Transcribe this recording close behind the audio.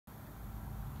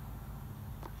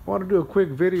I want to do a quick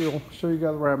video, show you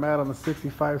guys where I'm at on the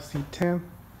 65 C10.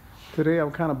 Today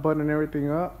I'm kind of buttoning everything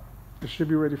up. It should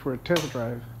be ready for a test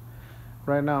drive.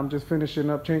 Right now I'm just finishing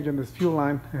up changing this fuel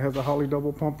line. It has a Holley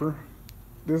double pumper.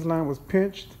 This line was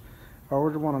pinched. I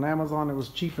ordered one on Amazon. It was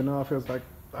cheap enough. It was like,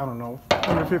 I don't know,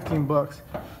 under 15 bucks.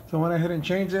 So I went ahead and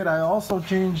changed it. I also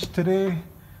changed today,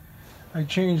 I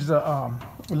changed the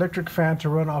electric fan to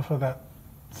run off of that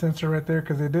sensor right there,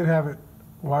 because they did have it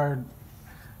wired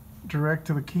direct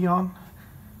to the key on,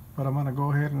 but I'm gonna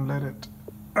go ahead and let it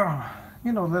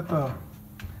let the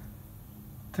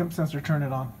temp sensor turn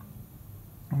it on,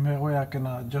 and that way I can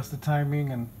adjust the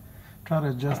timing and try to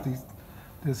adjust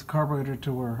this carburetor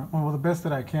to where, well, the best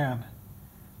that I can.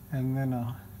 And then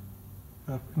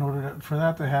in order for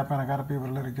that to happen, I got to be able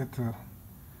to let it get to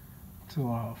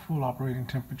full operating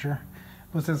temperature.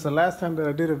 But since the last time that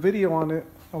I did a video on it,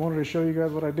 I wanted to show you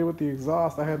guys what I did with the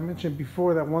exhaust. I had mentioned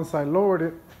before that once I lowered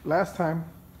it last time,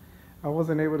 I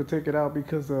wasn't able to take it out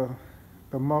because the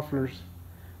mufflers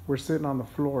were sitting on the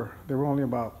floor. They were only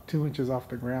about 2 inches off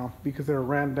the ground because they were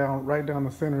ran down right down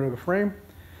the center of the frame.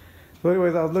 So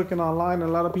anyways, I was looking online, and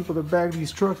a lot of people that bag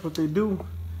these trucks, what they do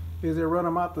is they run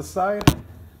them out the side.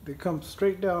 They come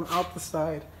straight down out the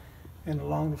side and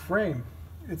along the frame.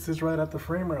 It sits right at the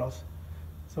frame rails.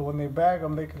 So when they bag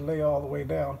them, they can lay all the way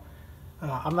down.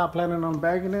 I'm not planning on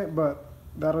bagging it, but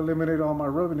that'll eliminate all my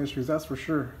rubbing issues, that's for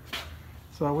sure.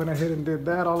 So I went ahead and did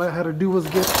that. All I had to do was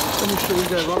get, let me show you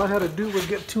guys, all I had to do was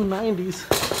get two 90s.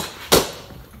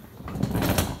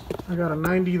 I got a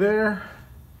 90 there.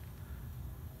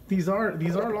 These are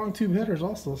long tube headers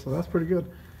also, so that's pretty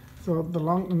good. So the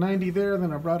long 90 there,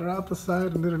 then I brought it out the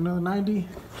side and did another 90,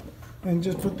 and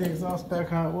just put the exhaust back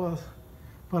how it was,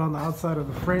 but on the outside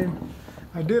of the frame.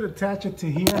 I did attach it to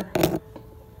here.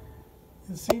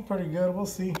 It seemed pretty good. We'll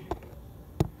see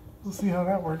how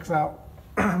that works out.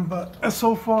 But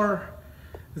so far,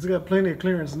 it's got plenty of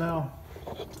clearance now.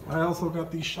 I also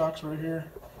got these shocks right here,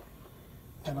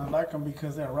 and I like them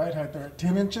because they're right height. They're at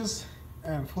 10 inches,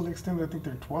 and fully extended, I think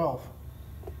they're 12.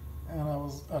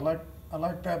 And I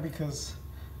like that because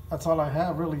that's all I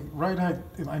have really. Right height,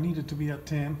 I need it to be at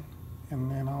 10,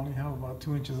 and then I only have about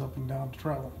 2 inches up and down to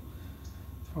travel.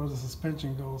 As far as the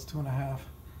suspension goes, 2.5.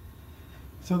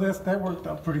 So that worked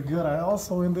out pretty good. I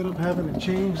also ended up having to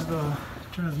change the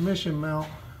transmission mount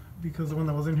because the one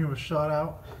that was in here was shot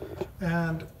out,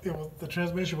 and the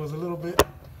transmission was a little bit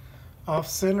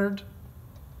off-centered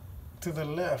to the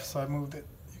left, so I moved it.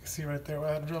 You can see right there,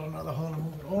 I had to drill another hole and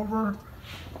move it over.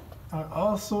 I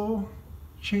also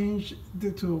changed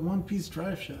it to a one-piece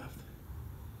drive shaft.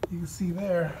 You can see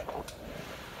there,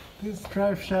 this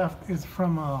drive shaft is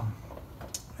from a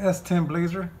C10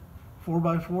 Blazer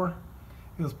 4x4.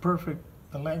 It was perfect.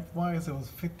 The lengthwise, it was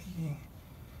 51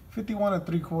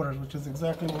 3/4, which is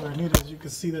exactly what I needed. As you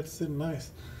can see, that's sitting nice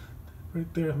right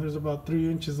there. There's about 3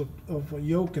 inches of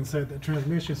yoke inside that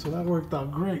transmission, so that worked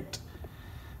out great.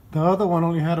 The other one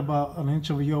only had about an inch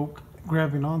of yoke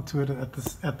grabbing onto it at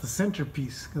the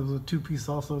centerpiece. It was a two-piece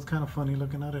also. It's kind of funny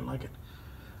looking. I didn't like it.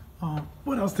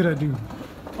 What else did I do?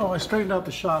 Oh, I straightened out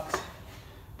the shocks.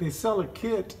 They sell a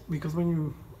kit because when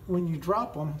you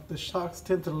drop them, the shocks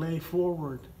tend to lay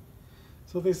forward.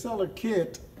 So they sell a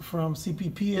kit from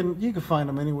CPP, and you can find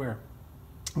them anywhere.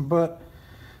 But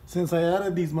since I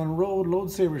added these Monroe Load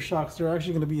Saver shocks, they're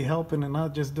actually going to be helping and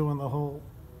not just doing the whole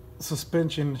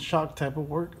suspension shock type of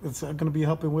work. It's going to be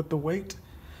helping with the weight.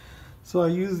 So I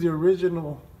used the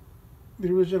original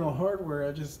hardware.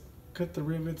 I just cut the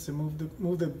rivets and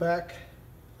moved it back.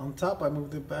 On top, I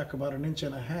moved it back about 1.5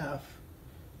 inches,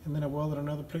 and then I welded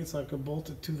another plate so I could bolt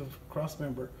it to the cross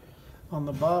member. On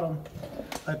the bottom,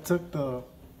 I took the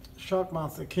shock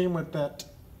mounts that came with that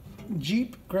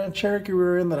Jeep Grand Cherokee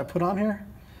rear end that I put on here,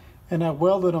 and I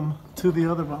welded them to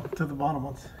the bottom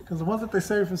ones. Because the ones that they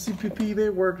say from CPP, they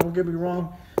work, don't get me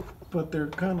wrong, but they're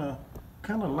kind of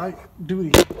light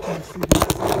duty. Let's see,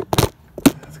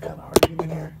 it's kind of hard to get in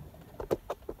here.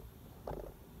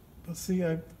 But see,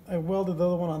 I welded the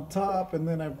other one on top, and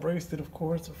then I braced it, of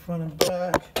course, the front and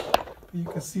back. You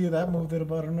can see that moved it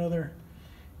about another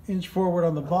inch forward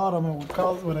on the bottom, and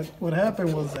what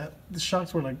happened was that the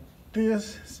shocks were like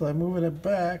this, so I moved it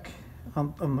back.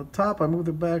 On the top, I moved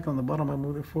it back. On the bottom, I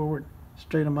moved it forward,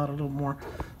 straighten them out a little more,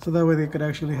 so that way they could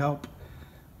actually help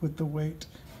with the weight.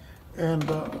 And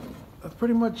that's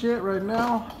pretty much it right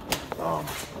now.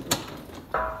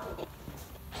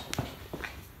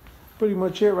 Pretty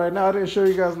much it right now. I didn't show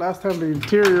you guys last time the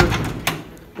interior,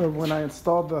 but when I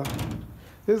installed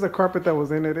this is a carpet that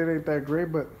was in it. It ain't that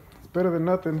great, but it's better than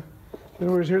nothing.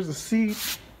 Anyways, here's the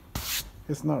seat.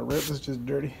 It's not ripped, it's just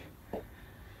dirty.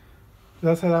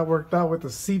 That's how that worked out with the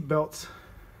seat belts.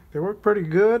 They work pretty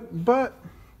good, but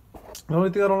the only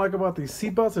thing I don't like about these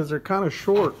seat belts is they're kind of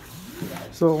short.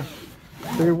 So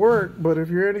they work, but if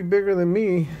you're any bigger than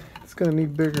me, it's gonna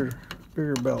need bigger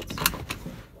belts.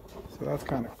 So that's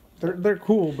kind of, they're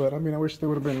cool, but I mean, I wish they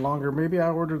would have been longer. Maybe I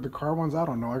ordered the car ones. I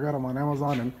don't know. I got them on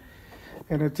Amazon,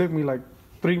 and it took me like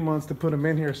 3 months to put them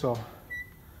in here, so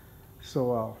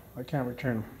I can't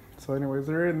return them. So anyways,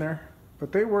 they're in there,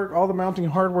 but they work. All the mounting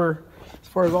hardware, as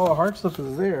far as all the hard stuff,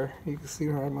 is there. You can see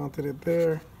how I mounted it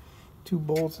there. 2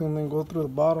 bolts, and then go through the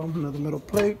bottom, another metal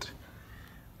plate.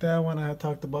 That one I had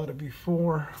talked about it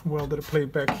before. Welded a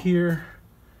plate back here,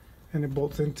 and it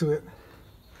bolts into it.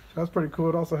 So that's pretty cool.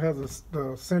 It also has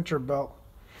the center belt.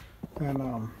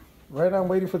 And right now I'm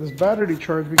waiting for this battery to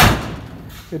charge because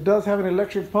it does have an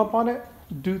electric pump on it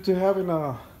due to having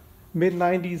a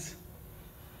mid-90s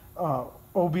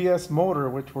OBS motor,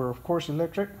 which were of course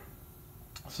electric.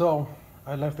 So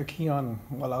I left the key on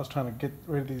while I was trying to get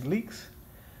rid of these leaks,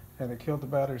 and it killed the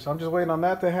battery. So I'm just waiting on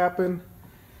that to happen,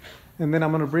 and then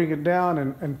I'm gonna bring it down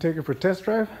and take it for test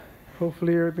drive.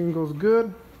 Hopefully everything goes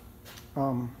good,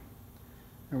 and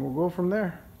we'll go from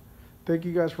there. Thank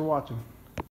you guys for watching.